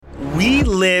We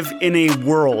live in a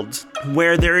world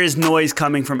where there is noise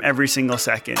coming from every single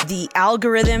second. The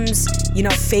algorithms,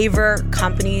 favor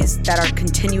companies that are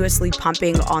continuously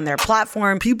pumping on their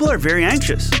platform. People are very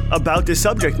anxious about this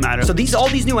subject matter. So all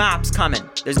these new apps coming.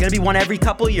 There's going to be one every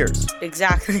couple of years.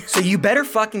 Exactly. So you better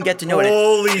fucking get to know it.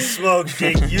 Holy smokes,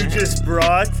 Jake. You just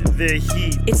brought the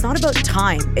heat. It's not about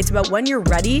time. It's about when you're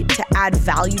ready to add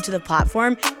value to the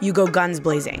platform, you go guns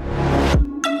blazing.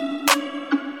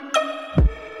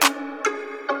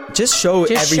 Just show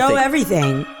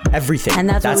everything. Everything. And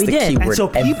that's what we the did. keyword. And so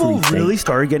people really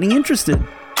started getting interested.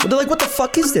 But they're like, what the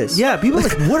fuck is this? Yeah, people are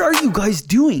like, what are you guys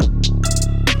doing?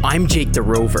 I'm Jake the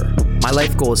Rover. My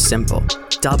life goal is simple.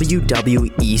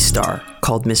 WWE star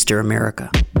called Mr.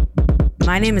 America.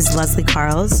 My name is Leslie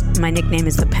Carls. My nickname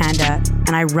is The Panda,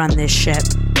 and I run this ship.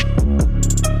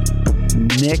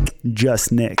 Nick,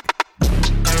 just Nick.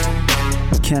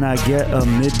 Can I get a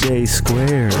midday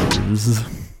squares?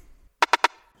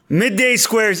 Midday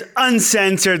Squares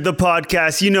Uncensored, the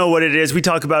podcast. You know what it is. We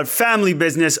talk about family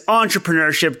business,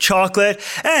 entrepreneurship, chocolate,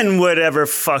 and whatever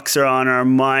fucks are on our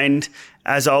mind.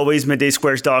 As always,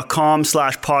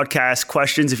 middaysquares.com/podcast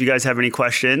questions if you guys have any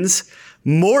questions.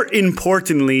 More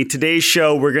importantly, today's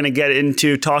show, we're going to get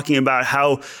into talking about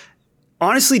how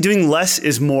honestly doing less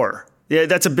is more. Yeah,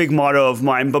 that's a big motto of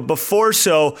mine. But before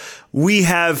so, we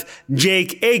have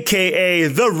Jake, a.k.a.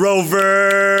 The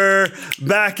Rover,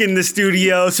 back in the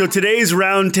studio. So today's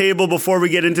round table before we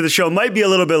get into the show might be a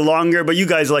little bit longer, but you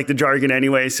guys like the jargon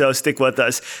anyway, so stick with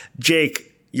us.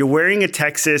 Jake, you're wearing a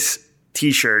Texas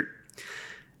t-shirt.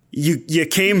 You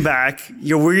came back.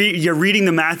 You're reading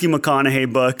the Matthew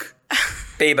McConaughey book.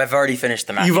 Babe, I've already finished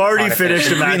the map. You've already finished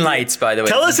the map. Green Lights, by the way.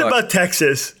 Tell us about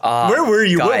Texas. Where were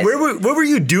you? Guys. What were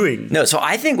you doing? No, so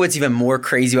I think what's even more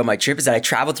crazy about my trip is that I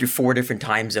traveled through 4 different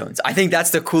time zones. I think that's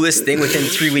the coolest thing within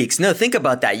 3 weeks. No, think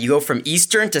about that. You go from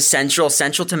Eastern to Central,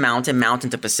 Central to Mountain,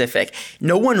 Mountain to Pacific.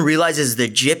 No one realizes the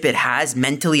jip it has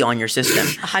mentally on your system.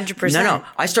 100%. No.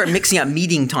 I start mixing up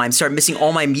meeting times, start missing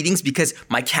all my meetings because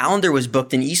my calendar was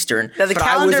booked in Eastern. No, the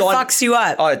calendar fucks you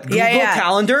up. Google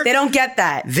Calendar. They don't get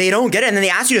that. They don't get it. And then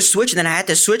they ask you to switch, and then I had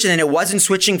to switch, and then it wasn't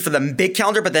switching for the big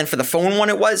calendar, but then for the phone one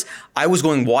it was. I was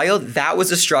going wild. That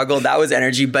was a struggle. That was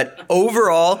energy. But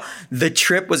overall, the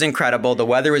trip was incredible. The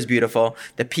weather was beautiful.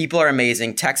 The people are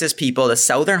amazing. Texas people, the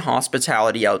Southern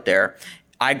hospitality out there.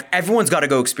 Everyone's got to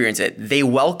go experience it. They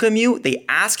welcome you. They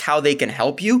ask how they can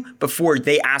help you before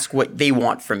they ask what they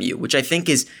want from you, which I think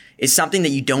is something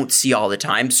that you don't see all the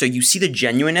time. So you see the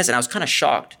genuineness, and I was kind of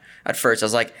shocked. At first, I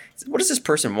was like, what does this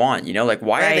person want?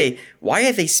 Why are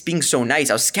they being so nice?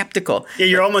 I was skeptical. Yeah,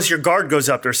 your guard goes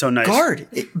up. They're so nice.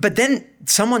 But then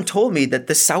someone told me that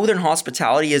the Southern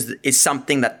hospitality is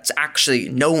something that's actually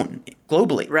known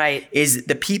globally. Right. Is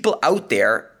the people out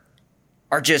there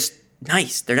are just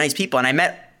nice. They're nice people. And I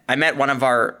met one of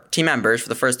our team members for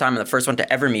the first time, and the first one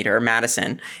to ever meet her,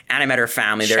 Madison. And I met her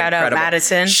family. They're incredible.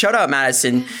 Shout out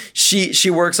Madison. She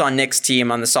works on Nick's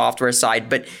team on the software side,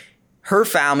 but her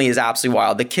family is absolutely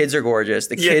wild. The kids are gorgeous.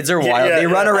 The kids are wild. They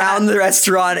run around the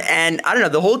restaurant, and I don't know.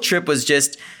 The whole trip was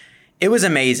it was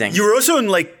amazing. You were also in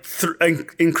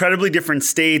incredibly different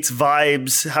states,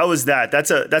 vibes. How was that?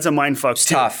 That's a mind fuck.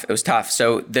 It was tough.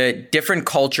 So the different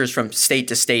cultures from state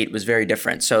to state was very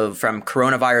different. So from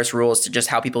coronavirus rules to just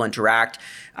how people interact,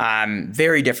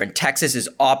 very different. Texas is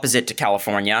opposite to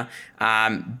California,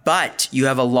 but you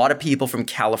have a lot of people from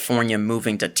California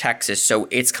moving to Texas, so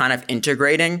it's kind of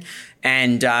integrating.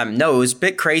 And no, it was a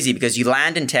bit crazy because you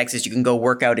land in Texas, you can go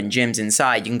work out in gyms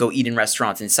inside, you can go eat in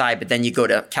restaurants inside, but then you go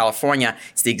to California,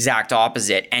 it's the exact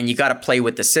opposite, and you got to play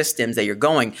with the systems that you're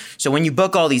going. So when you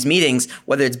book all these meetings,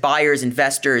 whether it's buyers,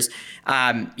 investors,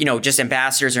 just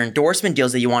ambassadors or endorsement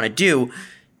deals that you want to do,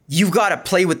 you've got to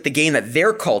play with the game that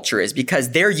their culture is because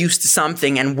they're used to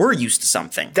something and we're used to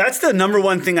something. That's the number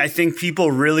one thing I think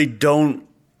people really don't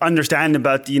understand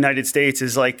about the United States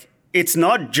is it's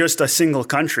not just a single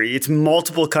country. It's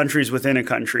multiple countries within a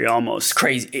country almost. It's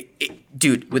crazy.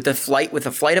 Dude, with a flight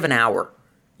of an hour,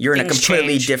 you're in a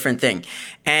completely different thing.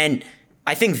 And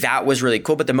I think that was really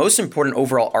cool. But the most important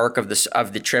overall arc of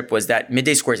the trip was that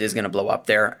Midday Squares is going to blow up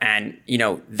there. And,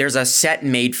 there's a set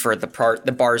made for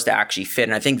the bars to actually fit.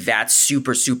 And I think that's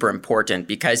super, super important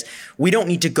because we don't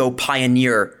need to go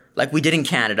pioneer like we did in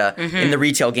Canada in the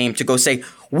retail game to go say,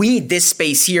 we need this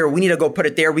space here. We need to go put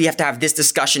it there. We have to have this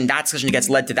discussion. That discussion gets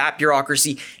led to that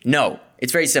bureaucracy. No,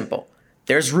 it's very simple.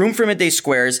 There's room for Midday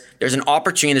Squares. There's an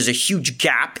opportunity. There's a huge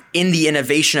gap in the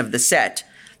innovation of the set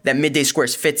that Midday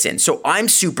Squares fits in. So I'm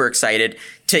super excited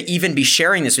to even be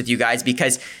sharing this with you guys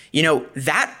because,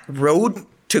 that road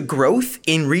to growth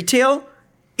in retail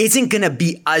isn't going to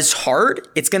be as hard.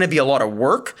 It's going to be a lot of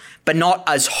work, but not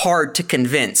as hard to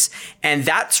convince. And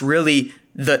that's really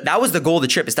that was the goal of the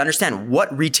trip, is to understand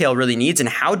what retail really needs and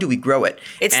how do we grow it.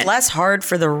 It's less hard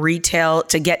for the retail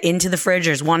to get into the fridge.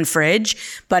 There's one fridge,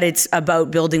 but it's about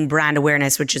building brand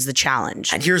awareness, which is the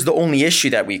challenge. And here's the only issue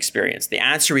that we experienced. The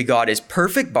answer we got is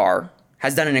Perfect Bar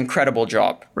has done an incredible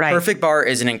job. Right. Perfect Bar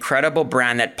is an incredible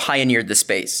brand that pioneered the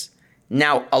space.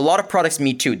 Now, a lot of products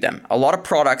Me Too'd them. A lot of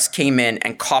products came in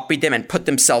and copied them and put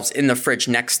themselves in the fridge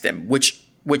next to them, which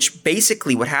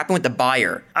basically what happened with the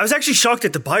buyer. I was actually shocked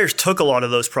that the buyers took a lot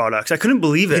of those products. I couldn't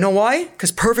believe it. You know why?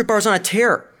 Because Perfect Bar's on a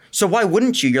tear. So why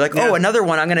wouldn't you? You're like, oh, another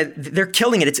one. They're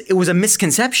killing it. It was a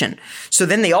misconception. So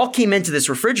then they all came into this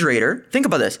refrigerator. Think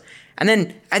about this. And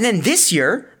then this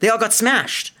year, they all got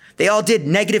smashed. They all did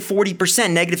negative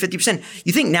 40%, negative 50%.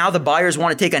 You think now the buyers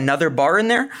want to take another bar in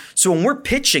there? So when we're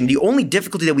pitching, the only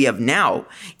difficulty that we have now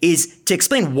is to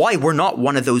explain why we're not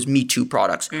one of those Me Too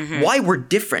products, why we're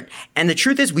different. And the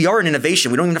truth is we are an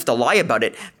innovation. We don't even have to lie about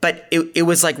it. But it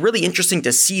was like really interesting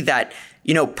to see that,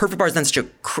 you know, Perfect Bar's done such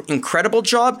an incredible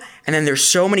job. And then there's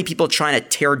so many people trying to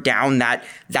tear down that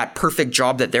perfect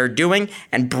job that they're doing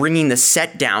and bringing the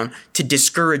set down to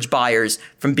discourage buyers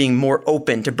from being more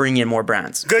open to bringing in more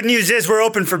brands. Good news is we're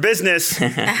open for business.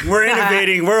 We're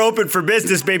innovating. We're open for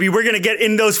business, baby. We're going to get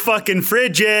in those fucking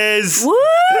fridges.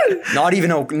 Woo! Not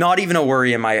even a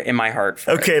worry in my heart.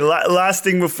 Okay, last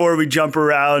thing before we jump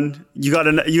around. You got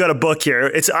a book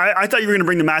here. I thought you were going to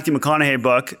bring the Matthew McConaughey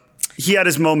book. He had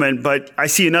his moment, but I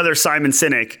see another Simon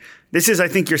Sinek. This is, I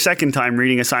think, your second time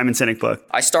reading a Simon Sinek book.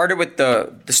 I started with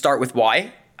the Start With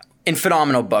Why.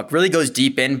 Phenomenal book. Really goes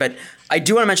deep in, but I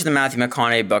do want to mention the Matthew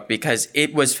McConaughey book because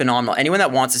it was phenomenal. Anyone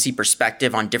that wants to see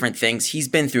perspective on different things, he's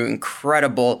been through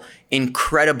incredible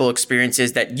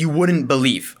experiences that you wouldn't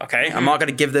believe, okay? I'm not going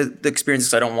to give the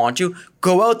experiences I don't want to.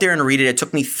 Go out there and read it. It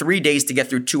took me 3 days to get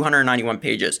through 291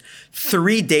 pages.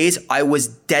 3 days, I was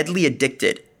deadly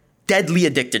addicted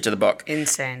to the book.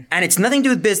 Insane. And it's nothing to do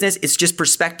with business. It's just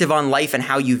perspective on life and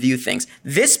how you view things.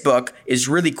 This book is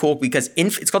really cool because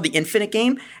it's called The Infinite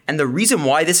Game. And the reason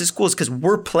why this is cool is because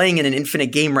we're playing in an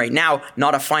infinite game right now,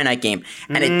 not a finite game.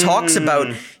 And it talks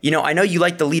about, you know, I know you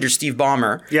like the leader, Steve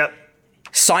Ballmer. Yep.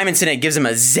 Simon Sinek gives him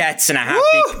a zets and a half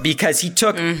because he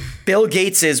took Bill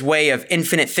Gates' way of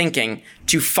infinite thinking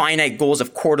to finite goals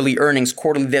of quarterly earnings,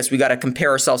 quarterly this. We got to compare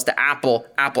ourselves to Apple.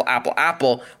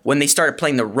 When they started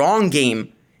playing the wrong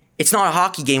game, it's not a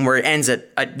hockey game where it ends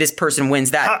at this person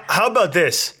wins that. How about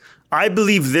this? I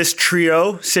believe this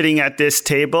trio sitting at this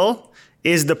table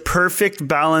is the perfect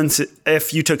balance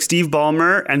if you took Steve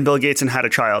Ballmer and Bill Gates and had a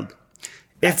child.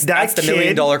 That's the $1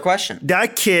 million question.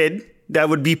 That kid that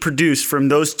would be produced from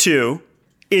those two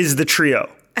is the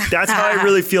trio. That's how I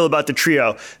really feel about the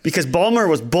trio because Ballmer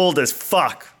was bold as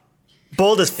fuck.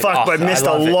 But missed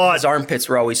a lot. His armpits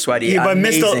were always sweaty. Yeah, but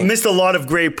missed a lot of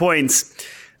great points.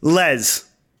 Les.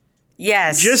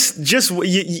 Yes. Just what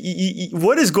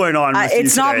is going on with you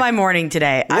It's today? not my morning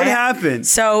today. What happened?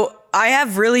 So I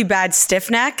have really bad stiff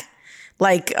neck.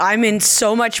 Like, I'm in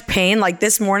so much pain. Like,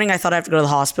 this morning, I thought I have to go to the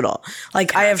hospital.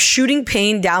 Like, I have shooting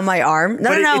pain down my arm.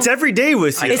 No. It's every day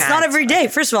with you. It's not every day.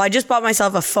 First of all, I just bought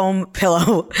myself a foam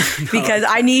pillow because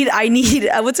I need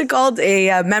what's it called?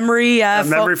 A memory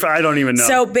memory foam. I don't even know.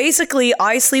 So basically,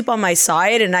 I sleep on my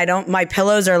side and my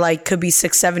pillows are like, could be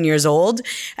 6-7 years old.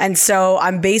 And so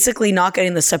I'm basically not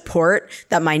getting the support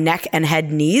that my neck and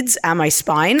head needs and my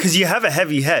spine. Because you have a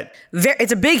heavy head.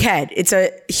 It's a big head. It's a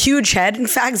huge head. In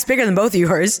fact, it's bigger than both of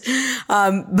yours.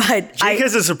 But Jake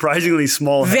has a surprisingly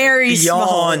small head. Very small.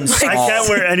 Beyond small. I can't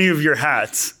wear any of your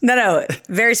hats. No,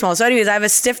 very small. So anyways, I have a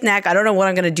stiff neck. I don't know what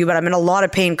I'm going to do, but I'm in a lot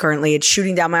of pain currently. It's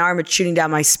shooting down my arm. It's shooting down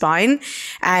my spine.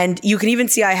 And you can even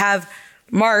see I have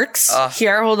marks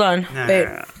here. Hold on.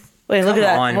 Wait, look at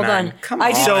that. Hold on. Come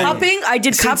on. I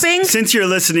did cupping. Since you're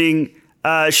listening,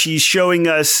 she's showing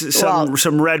us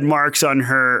some red marks on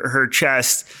her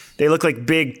chest. They look like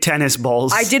big tennis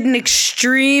balls. I did an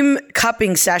extreme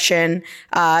cupping session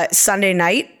Sunday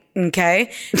night.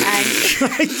 Okay.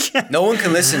 And no one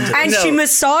can listen to this. And she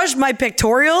massaged my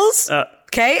pectorials.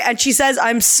 Okay. And she says,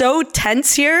 I'm so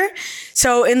tense here.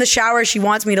 So in the shower, she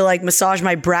wants me to like massage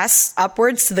my breasts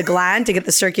upwards to the gland to get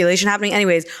the circulation happening.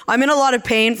 Anyways, I'm in a lot of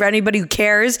pain for anybody who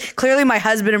cares. Clearly, my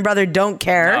husband and brother don't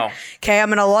care. No. Okay.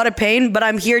 I'm in a lot of pain, but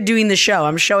I'm here doing the show.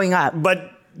 I'm showing up.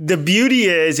 But the beauty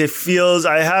is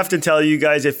I have to tell you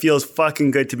guys, it feels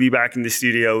fucking good to be back in the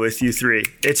studio with you three.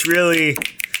 It's really...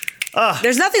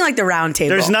 There's nothing like the round table.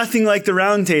 There's nothing like the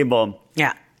round table.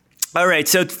 Yeah. All right.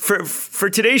 So for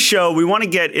today's show, we want to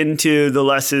get into the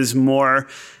less is more.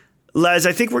 Les,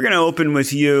 I think we're going to open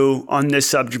with you on this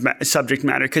subject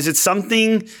matter because it's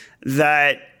something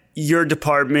that your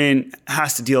department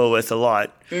has to deal with a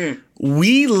lot.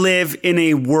 We live in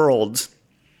a world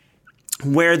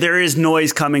where there is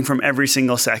noise coming from every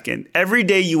single second. Every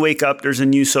day you wake up, there's a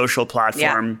new social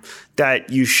platform that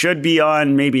you should be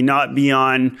on, maybe not be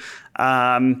on.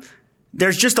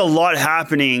 There's just a lot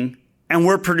happening, and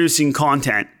we're producing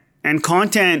content. And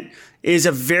content is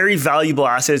a very valuable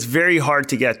asset. It's very hard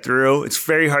to get through. It's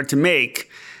very hard to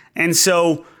make. And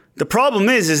so the problem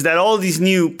is that all these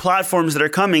new platforms that are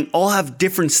coming all have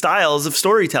different styles of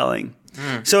storytelling.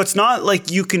 So it's not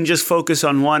like you can just focus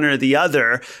on one or the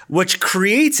other, which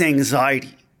creates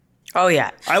anxiety. Oh,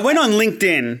 yeah. I went on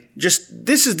LinkedIn.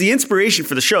 This is the inspiration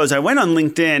for the show. Is I went on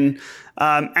LinkedIn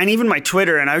and even my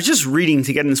Twitter, and I was just reading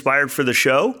to get inspired for the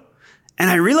show. And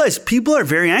I realized people are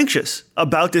very anxious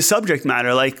about this subject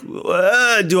matter. Like,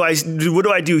 what do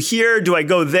I do here? Do I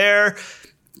go there?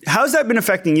 How's that been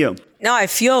affecting you? No, I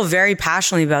feel very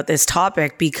passionately about this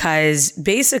topic because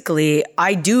basically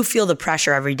I do feel the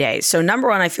pressure every day. So number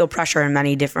one, I feel pressure in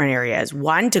many different areas.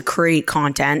 One, to create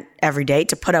content every day,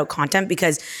 to put out content,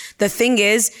 because the thing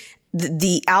is,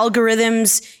 the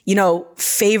algorithms,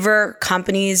 favor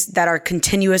companies that are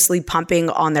continuously pumping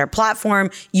on their platform,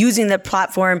 using the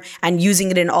platform and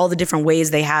using it in all the different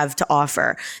ways they have to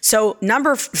offer. So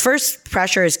first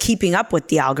pressure is keeping up with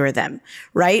the algorithm,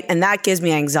 right? And that gives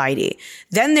me anxiety.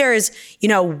 Then there's,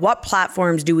 what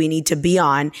platforms do we need to be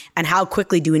on and how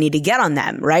quickly do we need to get on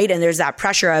them, right? And there's that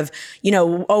pressure of,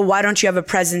 why don't you have a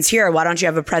presence here? Why don't you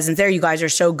have a presence there? You guys are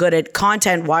so good at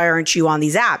content. Why aren't you on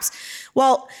these apps?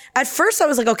 Well, at first I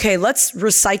was like, okay, let's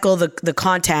recycle the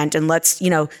content and let's,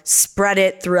 spread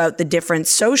it throughout the different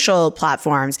social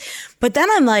platforms. But then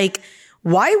I'm like,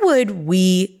 why would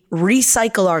we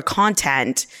recycle our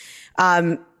content?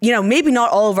 Maybe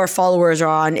not all of our followers are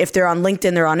on, if they're on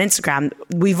LinkedIn, they're on Instagram.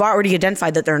 We've already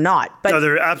identified that they're not. But no,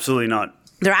 they're absolutely not.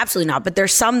 They're absolutely not, but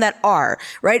there's some that are,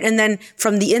 right? And then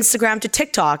from the Instagram to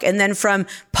TikTok, and then from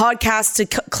podcasts to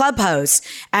Clubhouse,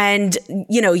 and,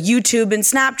 YouTube and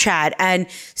Snapchat,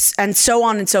 and so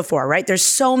on and so forth, right? There's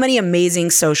so many amazing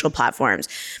social platforms.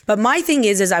 But my thing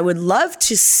is I would love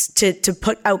to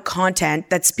put out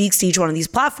content that speaks to each one of these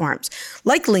platforms,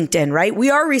 like LinkedIn, right? We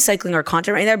are recycling our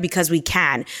content right there because we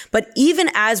can. But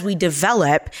even as we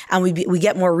develop and we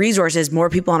get more resources, more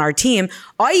people on our team,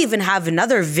 I even have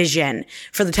another vision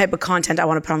for the type of content I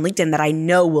want to put on LinkedIn that I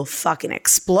know will fucking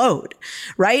explode,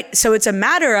 right? So it's a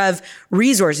matter of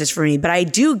resources for me, but I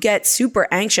do get super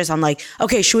anxious on like,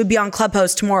 okay, should we be on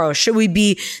Clubhouse tomorrow? Should we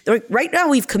be, right now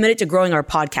we've committed to growing our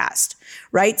podcast,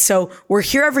 right? So we're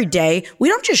here every day. We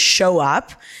don't just show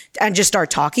up and just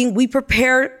start talking. We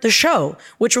prepare the show,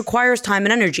 which requires time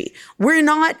and energy. We're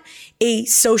not a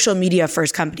social media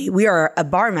first company. We are a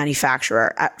bar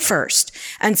manufacturer at first.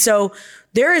 And so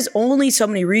there is only so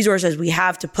many resources we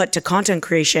have to put to content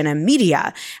creation and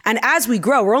media. And as we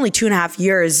grow, we're only 2.5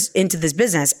 years into this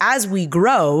business. As we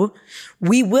grow,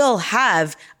 we will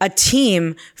have a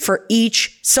team for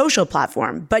each social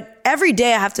platform. But every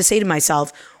day I have to say to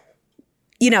myself,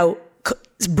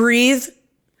 breathe.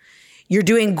 You're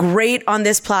doing great on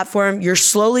this platform. You're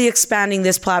slowly expanding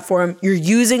this platform. You're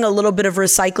using a little bit of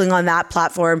recycling on that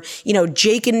platform.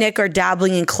 Jake and Nick are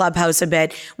dabbling in Clubhouse a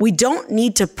bit. We don't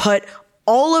need to put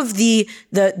all of the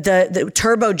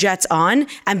turbojets on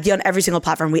and be on every single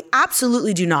platform. We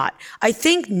absolutely do not. I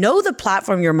think know the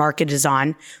platform your market is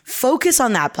on. Focus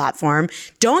on that platform.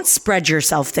 Don't spread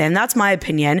yourself thin. That's my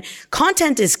opinion.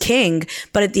 Content is king,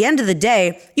 but at the end of the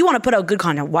day, you want to put out good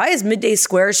content. Why is Midday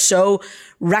Square so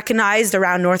recognized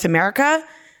around North America?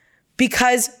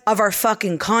 Because of our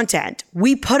fucking content.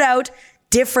 We put out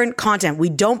different content. We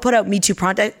don't put out Me Too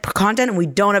content, and we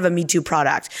don't have a Me Too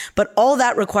product. But all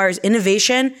that requires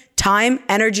innovation, time,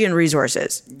 energy, and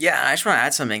resources. Yeah, I just want to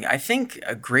add something. I think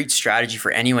a great strategy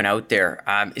for anyone out there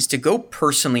is to go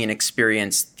personally and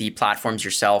experience the platforms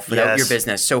yourself without your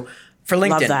business. So for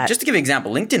LinkedIn, just to give an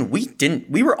example, LinkedIn,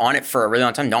 we were on it for a really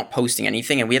long time, not posting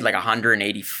anything, and we had like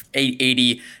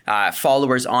 180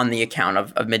 followers on the account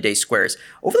of Midday Squares.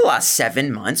 Over the last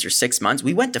 7 months or 6 months,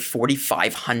 we went to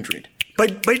 4,500.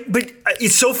 But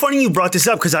it's so funny you brought this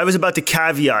up because I was about to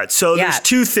caveat. So there's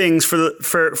two things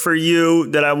for you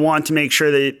that I want to make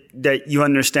sure that you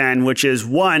understand, which is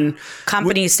one,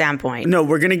 company standpoint. No,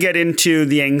 we're going to get into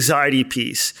the anxiety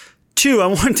piece. Two, I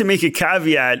want to make a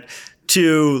caveat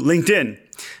to LinkedIn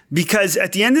because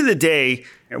at the end of the day,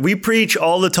 we preach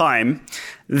all the time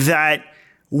that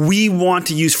we want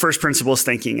to use first principles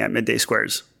thinking at Midday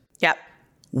Squares. Yep.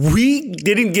 We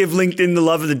didn't give LinkedIn the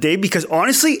love of the day because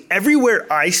honestly, everywhere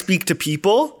I speak to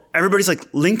people, everybody's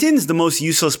like, LinkedIn's the most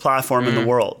useless platform in the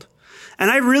world. And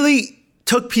I really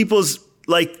took people's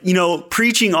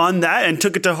preaching on that and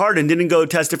took it to heart and didn't go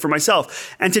test it for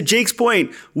myself. And to Jake's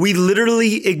point, we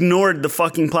literally ignored the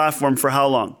fucking platform for how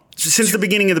long? Since the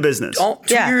beginning of the business.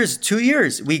 2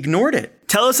 years. We ignored it.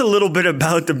 Tell us a little bit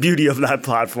about the beauty of that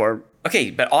platform.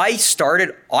 Okay, but I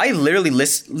literally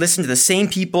listened to the same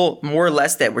people more or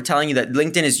less that were telling you that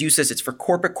LinkedIn is useless. It's for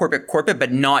corporate,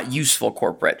 but not useful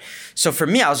corporate. So for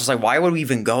me, I was just like, why would we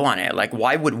even go on it? Like,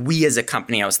 why would we as a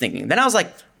company, I was thinking. Then I was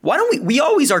like, why don't we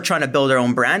always are trying to build our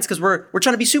own brands because we're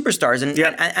trying to be superstars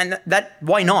and that,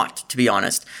 why not, to be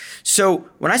honest? So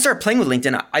when I started playing with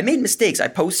LinkedIn, I made mistakes. I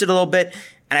posted a little bit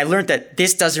and I learned that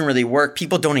this doesn't really work.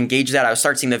 People don't engage that. I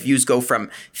started seeing the views go from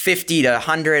 50 to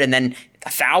 100 and then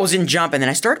 1,000 jump. And then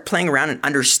I started playing around and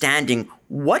understanding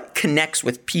what connects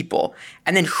with people.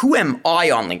 And then who am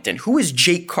I on LinkedIn? Who is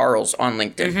Jake Karls on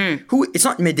LinkedIn? It's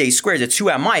not Midday Squares, it's who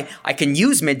am I? I can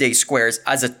use Midday Squares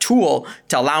as a tool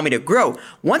to allow me to grow.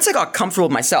 Once I got comfortable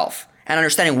with myself and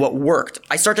understanding what worked,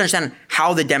 I started to understand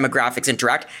how the demographics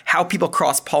interact, how people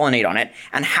cross-pollinate on it,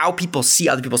 and how people see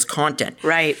other people's content.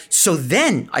 Right. So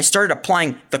then I started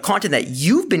applying the content that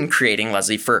you've been creating,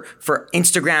 Leslie, for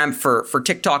Instagram, for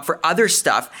TikTok, for other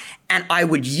stuff, and I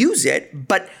would use it,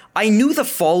 but I knew the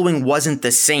following wasn't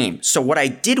the same. So what I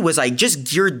did was I just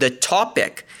geared the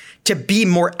topic to be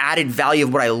more added value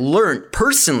of what I learned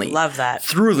personally. Love that.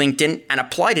 Through LinkedIn and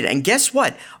applied it. And guess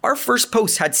what? Our first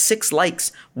post had 6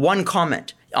 likes, 1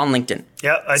 comment on LinkedIn.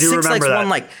 Yeah, I do 6 remember likes, that. 1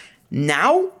 like.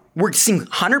 Now we're seeing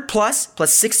 100 plus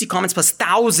 60 comments, plus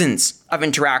thousands of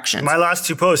interactions. My last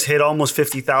 2 posts hit almost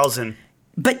 50,000.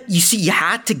 But you see, you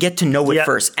had to get to know it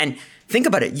first. And think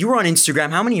about it. You were on Instagram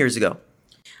how many years ago?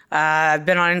 I've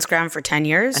been on Instagram for 10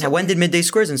 years. And when did Midday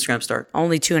Squares Instagram start?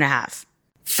 Only 2.5.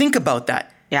 Think about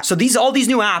that. Yeah. So all these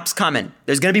new apps coming.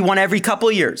 There's going to be one every couple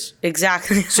of years.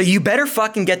 Exactly. So you better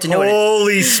fucking get to know it.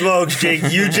 Holy smokes, Jake.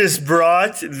 You just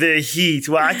brought the heat.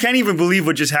 Well, I can't even believe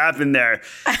what just happened there.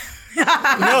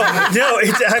 No,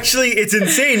 it's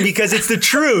insane because it's the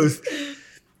truth.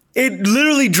 It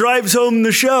literally drives home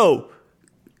the show.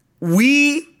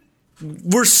 We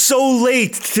were so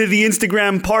late to the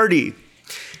Instagram party.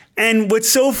 And what's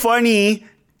so funny,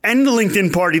 and the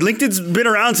LinkedIn party, LinkedIn's been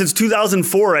around since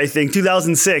 2004, I think,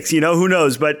 2006, who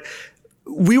knows? But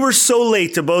we were so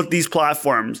late to both these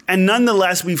platforms. And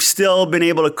nonetheless, we've still been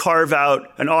able to carve out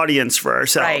an audience for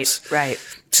ourselves. Right.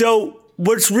 So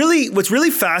what's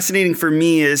really fascinating for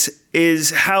me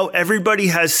is how everybody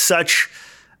has such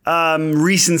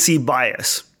recency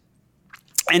bias.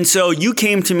 And so you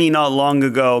came to me not long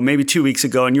ago, maybe 2 weeks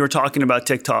ago, and you were talking about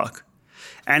TikTok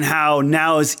and how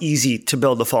now it's easy to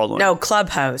build a following. No,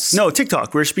 Clubhouse. No,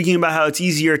 TikTok. We're speaking about how it's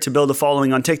easier to build a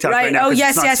following on TikTok right now. Oh,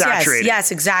 yes, it's not saturated.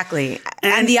 yes, exactly.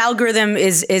 And the algorithm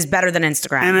is better than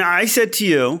Instagram. And I said to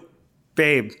you,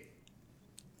 babe,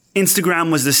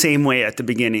 Instagram was the same way at the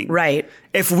beginning. Right.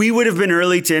 If we would have been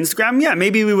early to Instagram, yeah,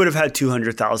 maybe we would have had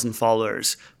 200,000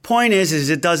 followers. Point is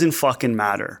it doesn't fucking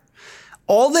matter.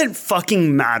 All that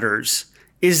fucking matters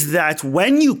is that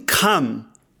when you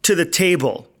come to the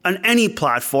table on any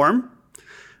platform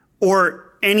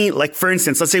or any, like for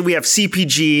instance, let's say we have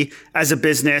CPG as a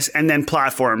business and then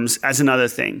platforms as another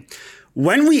thing.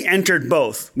 When we entered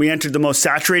both, we entered the most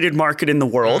saturated market in the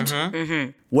world.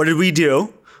 Mm-hmm. What did we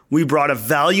do? We brought a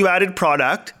value-added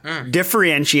product,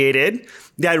 differentiated,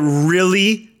 that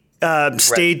really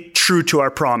stayed true to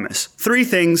our promise. 3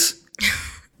 things.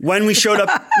 When we showed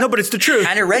up, no, but it's the truth.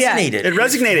 And it resonated. Yeah, it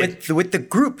resonated. With the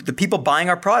group, the people buying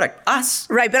our product, us.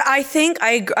 Right, but I think,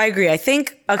 I agree. I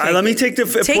think, okay. Let me take the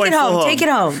point home. Take it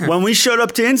home. When we showed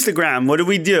up to Instagram, what did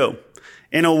we do?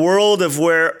 In a world of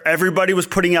where everybody was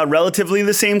putting out relatively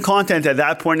the same content at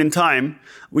that point in time,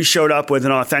 we showed up with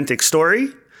an authentic story,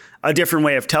 a different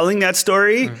way of telling that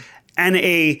story, and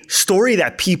a story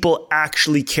that people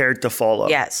actually cared to follow.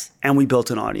 Yes. And we built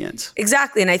an audience.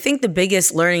 Exactly. And I think the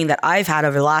biggest learning that I've had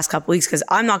over the last couple of weeks, because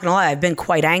I'm not going to lie, I've been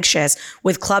quite anxious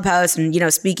with Clubhouse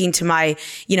and, speaking to my,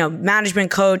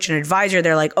 management coach and advisor.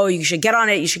 They're like, oh, you should get on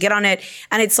it. You should get on it.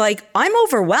 And it's like, I'm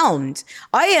overwhelmed.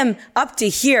 I am up to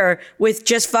here with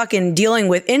just fucking dealing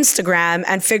with Instagram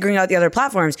and figuring out the other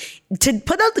platforms. To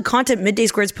put out the content Midday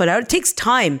Squares put out, it takes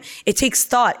time. It takes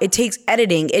thought. It takes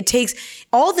editing. It takes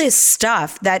all this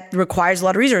stuff that requires a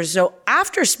lot of resources. So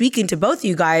after speaking to both of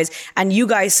you guys and you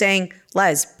guys saying,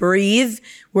 Les, breathe.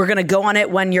 We're going to go on it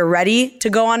when you're ready to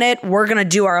go on it. We're going to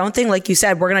do our own thing. Like you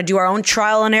said, we're going to do our own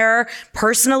trial and error.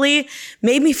 Personally,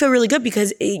 made me feel really good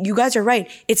because you guys are right.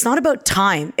 It's not about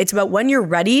time. It's about when you're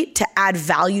ready to add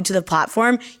value to the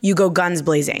platform, you go guns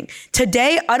blazing.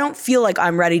 Today, I don't feel like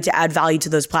I'm ready to add value to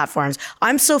those platforms.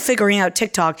 I'm still figuring out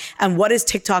TikTok and what does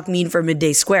TikTok mean for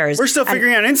Midday Squares. We're still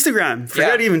figuring out Instagram.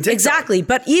 Forget even TikTok. Exactly.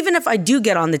 But even if I do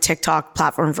get on the TikTok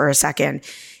platform for a second,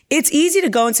 it's easy to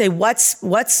go and say,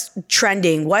 what's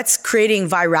trending? What's creating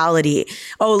virality?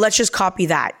 Oh, let's just copy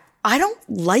that. I don't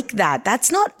like that.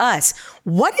 That's not us.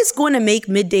 What is going to make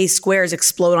Midday Squares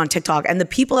explode on TikTok? And the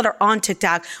people that are on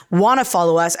TikTok want to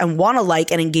follow us and want to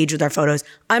like and engage with our photos.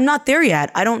 I'm not there yet.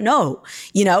 I don't know,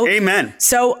 Amen.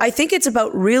 So I think it's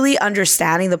about really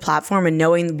understanding the platform and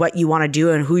knowing what you want to do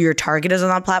and who your target is on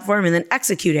that platform and then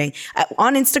executing.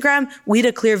 On Instagram, we had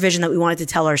a clear vision that we wanted to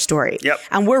tell our story. Yep.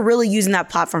 And we're really using that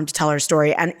platform to tell our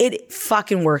story. And it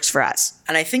fucking works for us.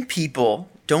 And I think people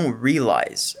don't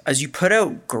realize, as you put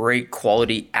out great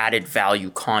quality added value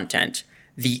content,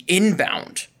 the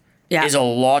inbound is a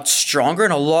lot stronger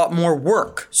and a lot more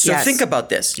work. So think about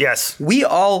this. Yes. We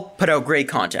all put out great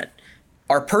content,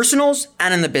 our personals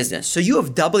and in the business. So you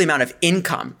have double the amount of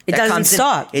income. It doesn't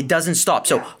stop. It doesn't stop.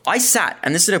 So I sat,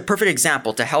 and this is a perfect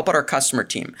example to help out our customer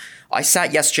team. I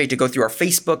sat yesterday to go through our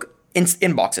Facebook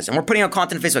inboxes, and we're putting out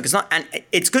content on Facebook.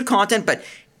 It's good content, but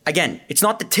again, it's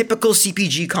not the typical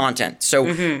CPG content.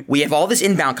 So we have all this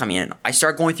inbound coming in. I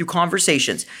start going through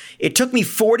conversations. It took me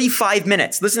 45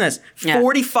 minutes. Listen to this.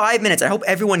 45 minutes. I hope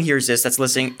everyone hears this that's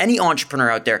listening. Any entrepreneur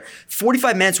out there.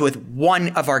 45 minutes with one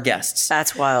of our guests.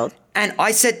 That's wild. And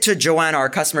I said to Joanna, our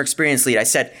customer experience lead, I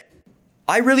said,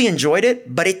 I really enjoyed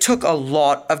it, but it took a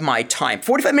lot of my time.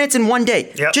 45 minutes in one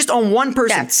day, just on one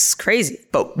person. That's crazy.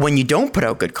 But when you don't put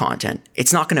out good content,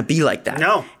 it's not going to be like that.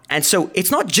 No. And so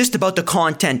it's not just about the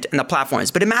content and the platforms,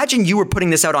 but imagine you were putting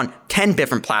this out on 10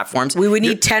 different platforms. We would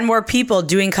need 10 more people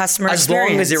doing customer experience.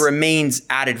 As long as it remains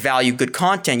added value, good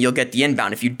content, you'll get the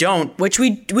inbound. If you don't. Which we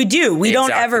do. We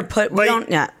don't ever put, we don't.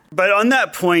 But on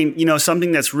that point,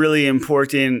 something that's really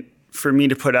important for me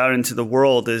to put out into the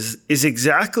world is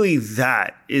exactly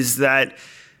that, is that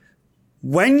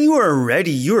when you are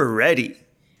ready, you're ready.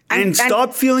 And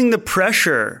stop feeling the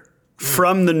pressure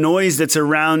from the noise that's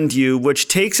around you, which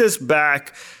takes us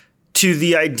back to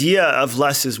the idea of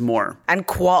less is more. And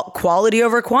quality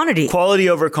over quantity. Quality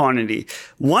over quantity.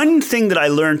 One thing that I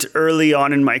learned early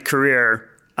on in my career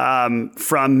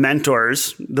from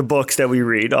mentors, the books that we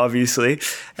read, obviously,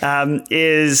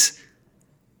 is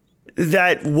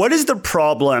that what is the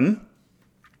problem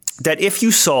that if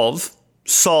you solves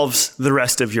the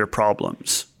rest of your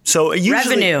problems? So usually,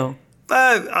 revenue.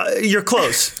 You're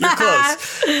close. You're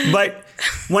close. But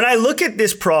when I look at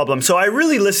this problem, so I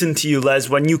really listen to you, Les,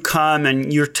 when you come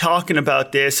and you're talking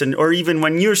about this, or even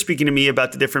when you're speaking to me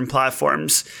about the different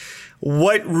platforms.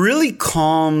 What really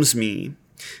calms me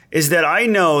is that I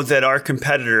know that our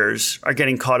competitors are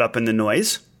getting caught up in the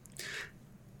noise,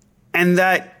 and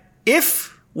that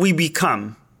if we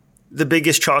become the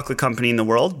biggest chocolate company in the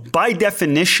world, by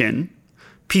definition,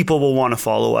 people will want to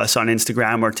follow us on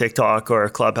Instagram or TikTok or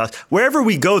Clubhouse. Wherever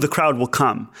we go, the crowd will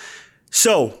come.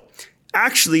 So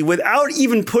actually, without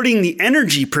even putting the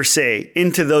energy per se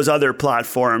into those other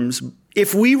platforms,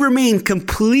 if we remain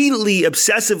completely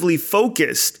obsessively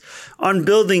focused on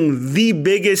building the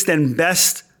biggest and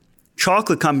best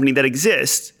chocolate company that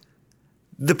exists,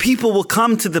 the people will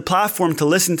come to the platform to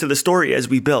listen to the story as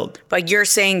we build. But you're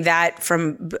saying that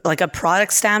from like a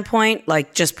product standpoint,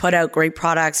 like just put out great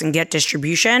products and get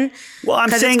distribution? Well,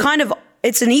 I'm saying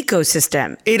it's an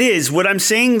ecosystem. It is. What I'm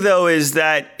saying, though, is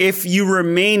that if you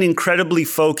remain incredibly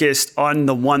focused on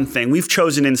the one thing, we've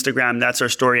chosen Instagram, that's our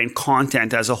story, and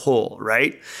content as a whole,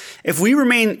 right? If we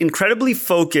remain incredibly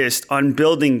focused on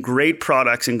building great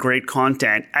products and great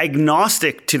content,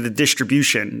 agnostic to the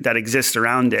distribution that exists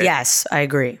around it. Yes, I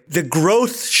agree. The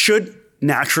growth should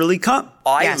naturally come.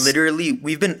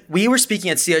 We were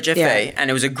speaking at CHFA and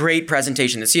it was a great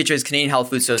presentation. The CHFA is Canadian Health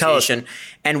Food Association.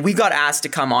 And we got asked to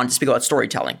come on to speak about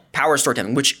storytelling, power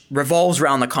storytelling, which revolves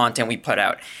around the content we put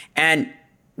out. And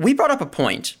we brought up a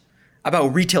point about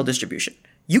retail distribution.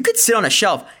 You could sit on a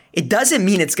shelf. It doesn't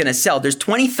mean it's going to sell. There's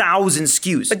 20,000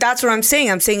 SKUs. But that's what I'm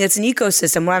saying. I'm saying it's an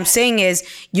ecosystem. What I'm saying is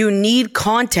you need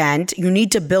content. You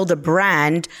need to build a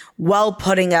brand while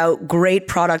putting out great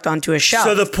product onto a shelf.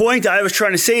 So the point I was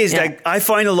trying to say is that I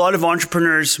find a lot of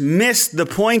entrepreneurs miss the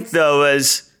point, though,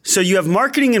 as so you have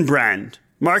marketing and brand.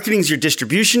 Marketing is your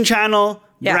distribution channel.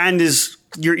 Brand is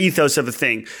your ethos of a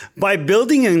thing. By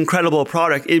building an incredible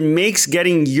product, it makes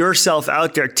getting yourself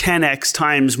out there 10x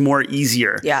times more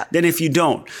easier than if you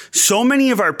don't. So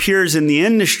many of our peers in the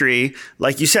industry,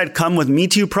 like you said, come with Me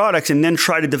Too products and then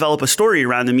try to develop a story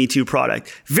around the Me Too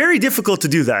product. Very difficult to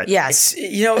do that. Yes.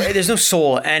 There's no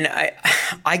soul. And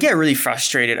I get really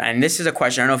frustrated. And this is a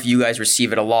question, I don't know if you guys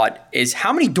receive it a lot, is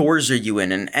how many doors are you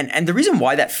in? And the reason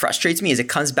why that frustrates me is it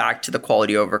comes back to the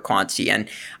quality over quantity. And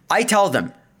I tell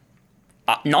them,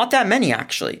 not that many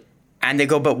actually. And they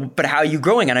go, but how are you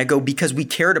growing? And I go, because we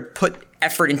care to put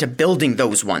effort into building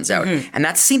those ones out. And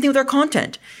that's the same thing with our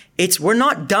content. We're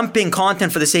not dumping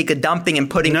content for the sake of dumping and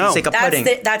putting for the sake of putting.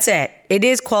 That's it. It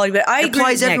is quality, but it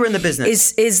applies everywhere in the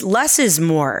business. Is less is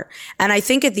more. And I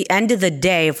think at the end of the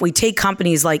day, if we take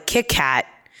companies like Kit Kat,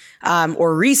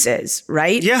 or Reese's,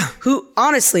 right? Yeah. Who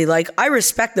honestly, like, I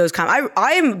respect those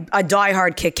I am a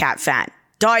diehard Kit Kat fan.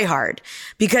 Diehard.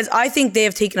 Because I think they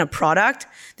have taken a product,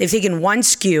 they've taken one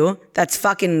SKU that's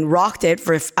fucking rocked it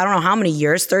for I don't know how many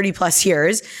years, 30 plus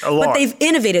years. But they've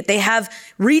innovated. They have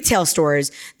retail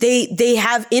stores. They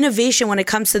have innovation when it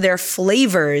comes to their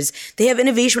flavors. They have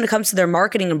innovation when it comes to their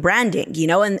marketing and branding,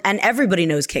 and everybody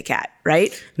knows Kit Kat,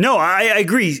 right? No, I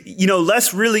agree.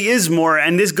 Less really is more.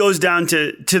 And this goes down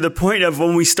to the point of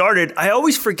when we started. I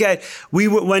always forget,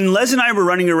 when Les and I were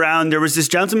running around, there was this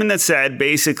gentleman that said,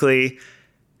 basically,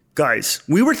 guys,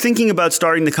 we were thinking about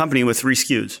starting the company with 3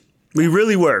 SKUs. We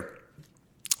really were.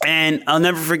 And I'll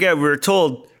never forget, we were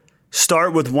told,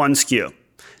 start with 1 SKU.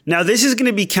 Now, this is going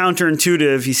to be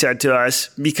counterintuitive, he said to us,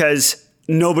 because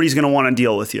nobody's going to want to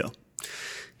deal with you.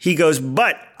 He goes,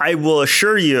 but I will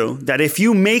assure you that if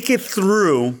you make it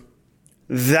through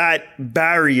that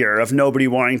barrier of nobody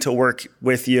wanting to work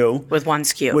with you. With 1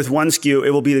 SKU. With 1 SKU,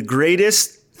 it will be the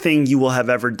greatest thing you will have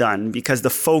ever done, because the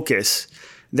focus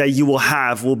that you will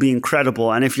have will be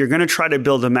incredible. And if you're going to try to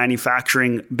build a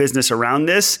manufacturing business around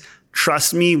this,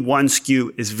 trust me, 1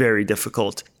 SKU is very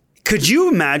difficult. Could you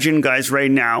imagine, guys, right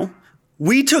now,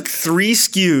 we took 3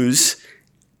 SKUs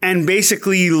and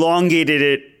basically elongated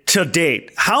it to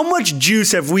date. How much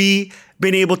juice have we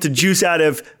been able to juice out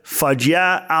of fudge,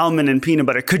 almond, and peanut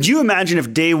butter? Could you imagine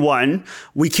if day 1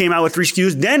 we came out with 3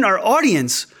 SKUs? Then our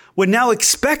audience would now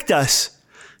expect us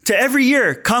to every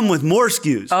year come with more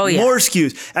SKUs, more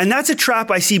SKUs. And that's a trap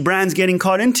I see brands getting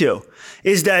caught into,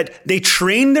 is that they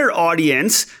train their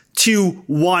audience to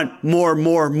want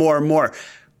more.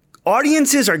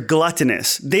 Audiences are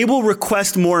gluttonous. They will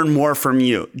request more and more from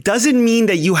you. Doesn't mean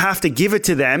that you have to give it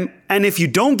to them. And if you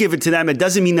don't give it to them, it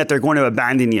doesn't mean that they're going to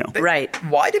abandon you. Right.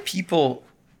 Why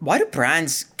do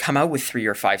brands come out with 3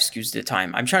 or 5 SKUs at a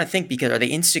time? I'm trying to think, because are they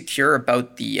insecure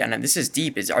about and this is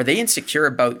deep, are they insecure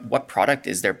about what product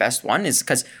is their best one? Is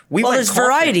because there's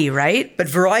variety, right? But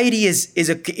variety is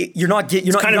you're not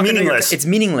kind of meaningless. It's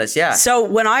meaningless, yeah. So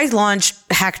when I launched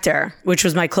Hector, which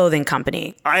was my clothing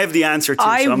company, I have the answer too.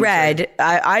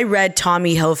 I read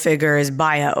Tommy Hilfiger's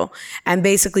bio, and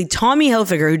basically Tommy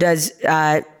Hilfiger, who does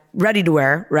ready to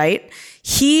wear, right?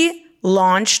 He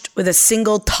launched with a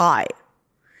single tie.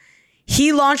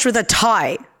 He launched with a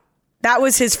tie. That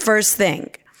was his first thing.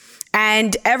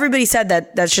 And everybody said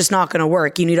that that's just not going to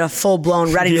work. You need a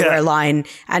full-blown ready-to-wear line.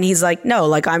 And he's like, no,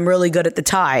 like, I'm really good at the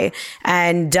tie.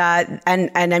 And I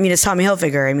mean, it's Tommy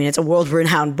Hilfiger. I mean, it's a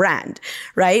world-renowned brand,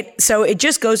 right? So it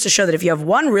just goes to show that if you have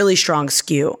one really strong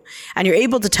SKU and you're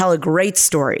able to tell a great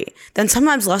story, then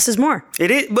sometimes less is more.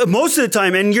 It is, but most of the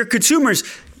time, and your consumers,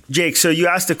 Jake, so you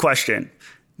asked a question.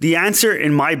 The answer,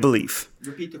 in my belief.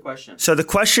 Repeat the question. So the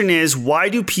question is, why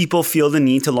do people feel the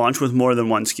need to launch with more than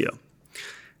 1 SKU?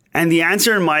 And the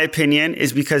answer, in my opinion,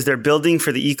 is because they're building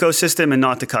for the ecosystem and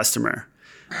not the customer.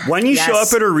 When you show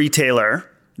up at a retailer,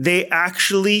 they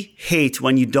actually hate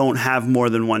when you don't have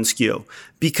more than 1 SKU,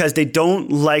 because they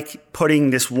don't like putting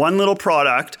this one little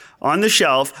product on the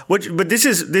shelf. But this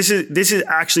is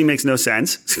actually makes no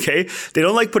sense. Okay, they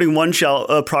don't like putting one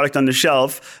product on the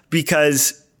shelf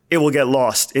because it will get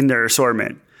lost in their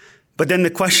assortment. But then the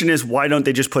question is, why don't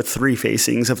they just put 3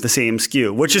 facings of the same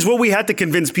SKU, which is what we had to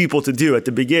convince people to do at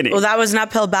the beginning. Well, that was an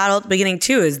uphill battle at the beginning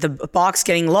too, is the box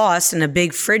getting lost in a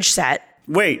big fridge set.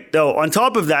 Wait, though, on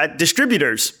top of that,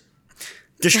 distributors,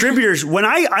 when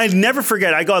I never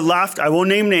forget, I got laughed, I won't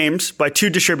name names, by 2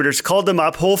 distributors, called them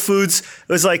up. Whole Foods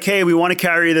was like, hey, we want to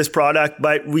carry this product,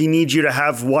 but we need you to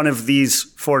have one of these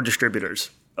 4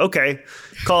 distributors. Okay,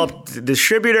 call up the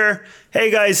distributor.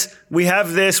 Hey guys, we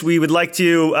have this. We would like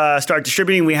to start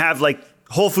distributing. We have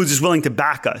Whole Foods is willing to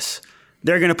back us.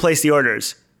 They're going to place the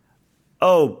orders.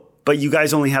 Oh, but you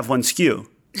guys only have 1 SKU.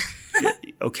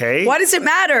 Okay. Why does it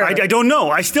matter? I don't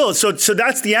know. So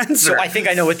that's the answer. So I think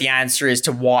I know what the answer is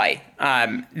to why.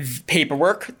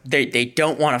 Paperwork, they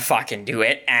don't want to fucking do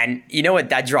it. And you know what?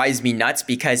 That drives me nuts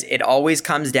because it always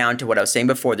comes down to what I was saying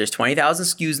before. There's 20,000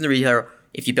 SKUs in the retailer.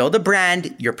 If you build a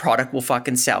brand, your product will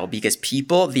fucking sell because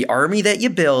people, the army that you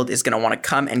build is going to want to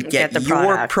come and get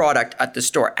your product at the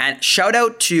store. And shout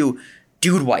out to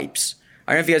Dude Wipes.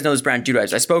 I don't know if you guys know this brand, Dude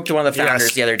Wipes. I spoke to one of the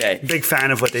founders the other day. Big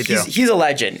fan of what they do. He's a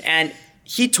legend. And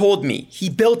he told me he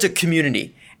built a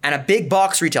community, and a big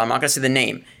box retailer, I'm not going to say the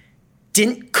name,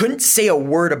 couldn't say a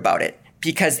word about it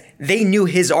because they knew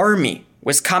his army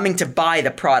was coming to buy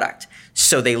the product.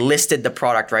 So they listed the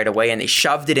product right away and they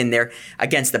shoved it in there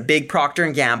against the big Procter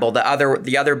 & Gamble, the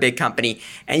other big company.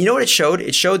 And you know what it showed?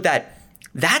 It showed that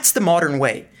that's the modern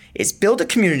way, is build a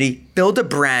community, build a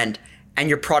brand, and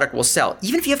your product will sell.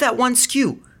 Even if you have that one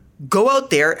SKU, go out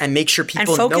there and make sure people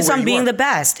know and focus where on being the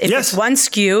best. If it's one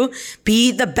SKU,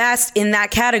 be the best in that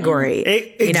category.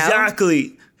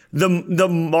 Exactly. The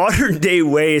modern day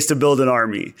way is to build an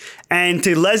army. And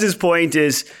to Les's point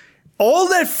is, all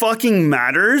that fucking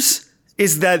matters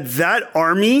is that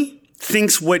army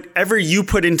thinks whatever you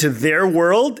put into their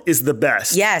world is the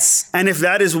best. Yes. And if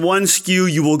that is one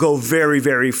SKU, you will go very,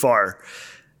 very far.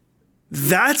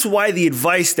 That's why the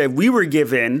advice that we were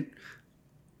given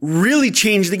really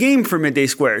changed the game for Midday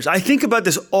Squares. I think about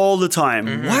this all the time.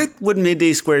 Mm-hmm. What would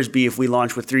Midday Squares be if we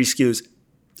launched with 3 SKUs?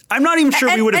 I'm not even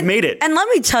sure we would have made it. And let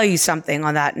me tell you something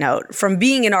on that note. From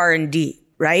being in R&D,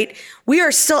 right? We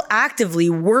are still actively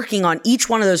working on each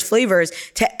one of those flavors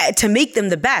to make them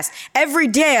the best. Every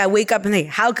day I wake up and think,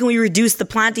 how can we reduce the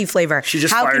planty flavor? She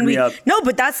just fired me up. No,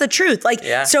 but that's the truth.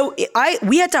 So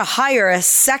we had to hire a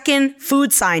second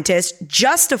food scientist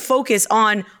just to focus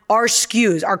on our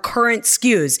SKUs, our current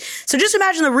SKUs. So just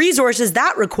imagine the resources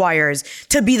that requires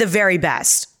to be the very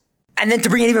best. And then to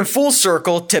bring it even full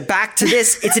circle back to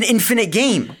this, it's an infinite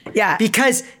game. Yeah.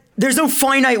 Because there's no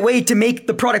finite way to make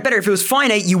the product better. If it was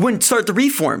finite, you wouldn't start the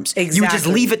reforms. Exactly. You would just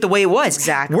leave it the way it was.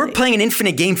 Exactly. We're playing an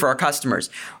infinite game for our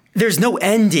customers. There's no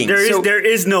ending. There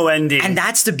is no ending. And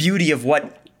that's the beauty of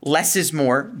what less is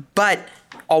more, but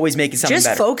always making something better.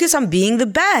 Just focus on being the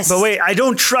best. But wait, I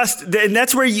don't trust, and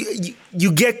that's where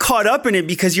you get caught up in it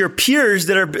because your peers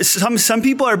that are, some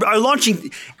people are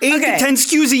launching 8 to 10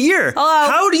 SKUs a year.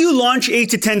 How do you launch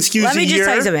 8 to 10 SKUs a year? Let me just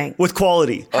tell you something. With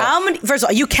quality? How many? First of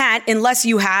all, you can't unless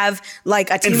you have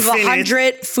like a team of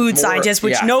 100 food scientists,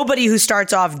 which nobody who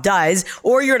starts off does,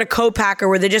 or you're at a co-packer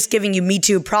where they're just giving you Me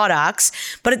Too products.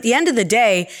 But at the end of the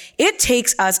day, it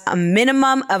takes us a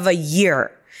minimum of a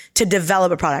year to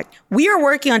develop a product. We are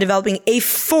working on developing a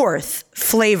 4th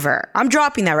flavor. I'm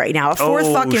dropping that right now. A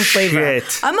 4th fucking flavor.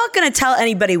 Shit. I'm not going to tell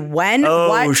anybody when,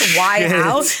 what, why,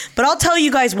 how, but I'll tell you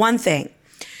guys one thing.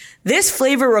 This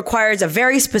flavor requires a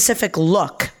very specific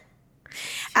look.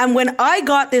 And when I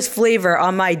got this flavor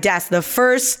on my desk, the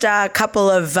first couple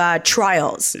of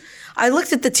trials, I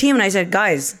looked at the team and I said,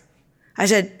 guys,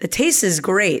 the taste is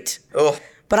great, but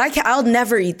I'll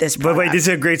never eat this product. But wait, this is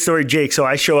a great story, Jake. So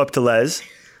I show up to Les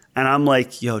and I'm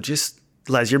like, yo,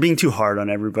 Les, you're being too hard on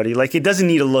everybody. Like, it doesn't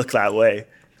need to look that way.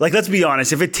 Like, let's be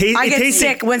honest. If it tastes, I get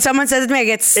sick when someone says it to me. I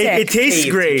get sick. It tastes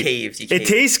great. It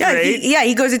tastes great.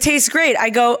 He goes, it tastes great. I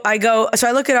go. So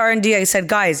I look at R&D. I said,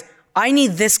 guys, I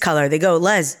need this color. They go,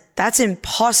 Les, that's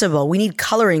impossible. We need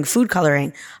coloring, food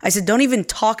coloring. I said, don't even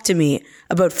talk to me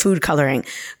about food coloring.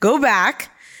 Go back.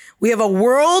 We have a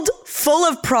world full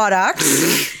of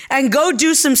products and go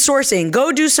do some sourcing,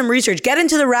 go do some research, get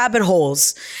into the rabbit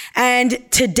holes. And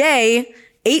today,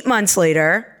 8 months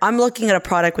later, I'm looking at a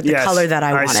product with the color that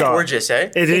I wanted. Gorgeous,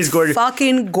 eh? It is gorgeous.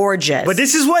 Fucking gorgeous. But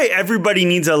this is why everybody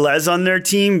needs a Les on their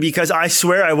team, because I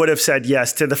swear I would have said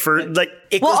yes to the first.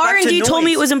 Well, R&D told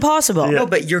me it was impossible. No,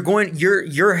 but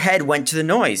your head went to the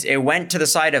noise. It went to the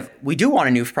side of, we do want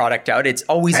a new product out. It's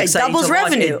always exciting. Doubles to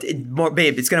launch. revenue.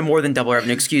 Babe, it's going to more than double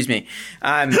revenue. Excuse me.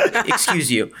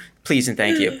 Excuse you. Please and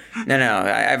thank you. No.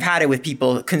 I've had it with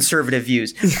people, conservative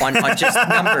views on just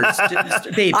numbers.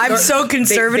 Babe, I'm so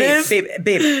conservative.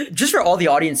 Babe, just for all the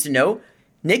audience to know,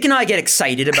 Nick and I get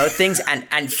excited about things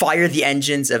and fire the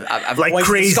engines of like going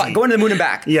crazy. Going to the moon and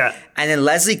back. Yeah. And then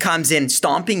Leslie comes in,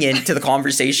 stomping into the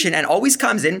conversation, and always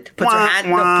comes in, puts her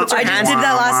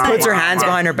hands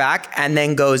behind her back, and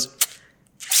then goes,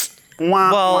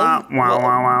 well,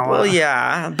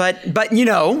 yeah, but you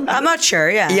know, I'm not sure.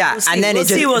 Yeah, we'll and then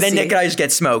then Nick and I just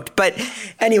get smoked. But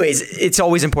anyways, it's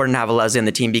always important to have a Leslie on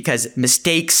the team, because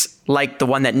mistakes like the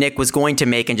one that Nick was going to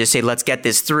make and just say, let's get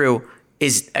this through,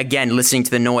 is again listening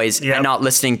to the noise and not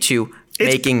listening to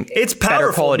making it's powerful.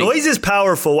 Better quality. Noise is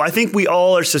powerful. I think we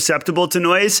all are susceptible to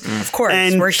noise. Of course,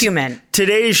 we're human.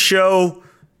 Today's show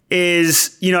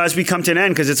is, as we come to an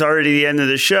end, because it's already the end of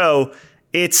the show,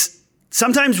 it's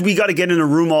sometimes we got to get in a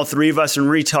room, all three of us, and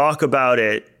re-talk about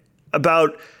it,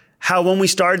 about how when we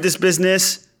started this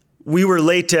business, we were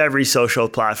late to every social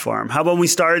platform. How when we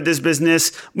started this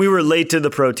business, we were late to the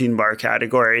protein bar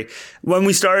category. When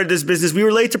we started this business, we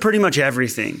were late to pretty much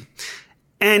everything.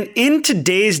 And in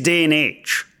today's day and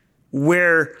age,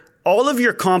 where all of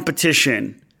your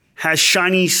competition has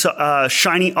shiny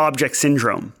object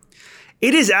syndrome,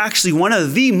 it is actually one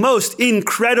of the most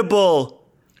incredible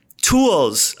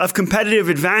tools of competitive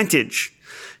advantage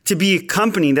to be a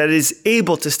company that is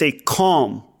able to stay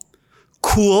calm,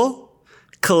 cool,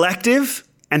 collective,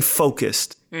 and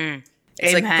focused.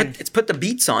 It's Amen. like put the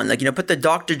beats on, put the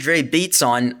Dr. Dre beats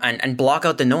on and block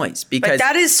out the noise, because But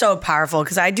that is so powerful,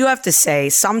 because I do have to say,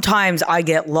 sometimes I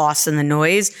get lost in the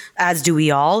noise, as do we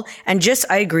all. And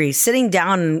I agree, sitting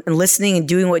down and listening and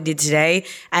doing what we did today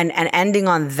and ending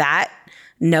on that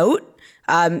note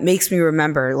makes me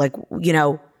remember,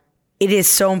 it is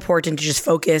so important to just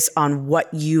focus on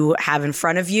what you have in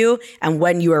front of you. And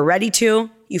when you are ready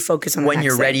to, you focus on the when next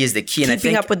you're thing. ready is the key. And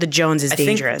Keeping up with the Jones is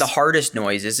dangerous. I think the hardest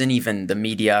noise isn't even the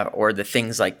media or the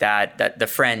things like that, that the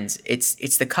friends.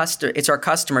 It's our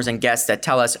customers and guests that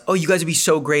tell us, oh, you guys would be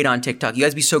so great on TikTok. You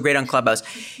guys would be so great on Clubhouse.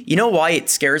 You know why it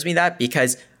scares me that?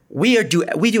 Because we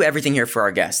do everything here for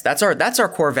our guests. That's our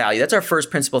core value. That's our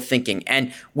first principle thinking.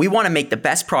 And we want to make the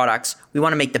best products. We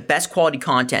want to make the best quality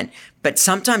content. But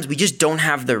sometimes we just don't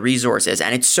have the resources.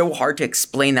 And it's so hard to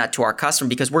explain that to our customer,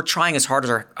 because we're trying as hard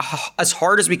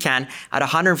as we can at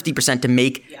 150% to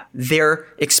make their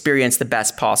experience the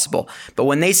best possible. But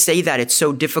when they say that, it's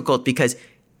so difficult, because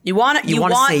You want to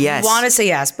say yes. You want to say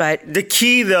yes, but The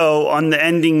key, though, on the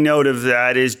ending note of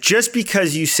that is, just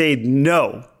because you say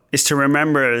no, is to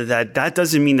remember that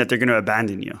doesn't mean that they're going to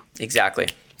abandon you. Exactly.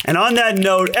 And on that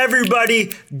note,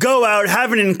 everybody, go out,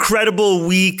 have an incredible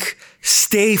week,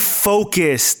 stay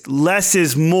focused, less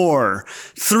is more.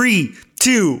 3,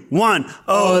 2, 1.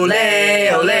 Ole, ole,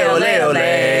 ole,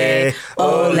 ole.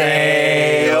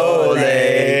 Ole, ole,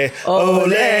 ole.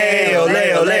 Ole,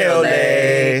 ole, ole,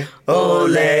 ole.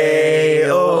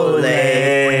 Ole, ole.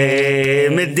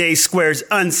 Midday Squares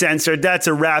Uncensored. That's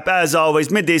a wrap. As always,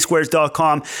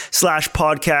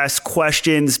 middaysquares.com/podcast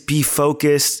questions. Be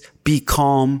focused, be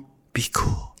calm, be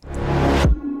cool.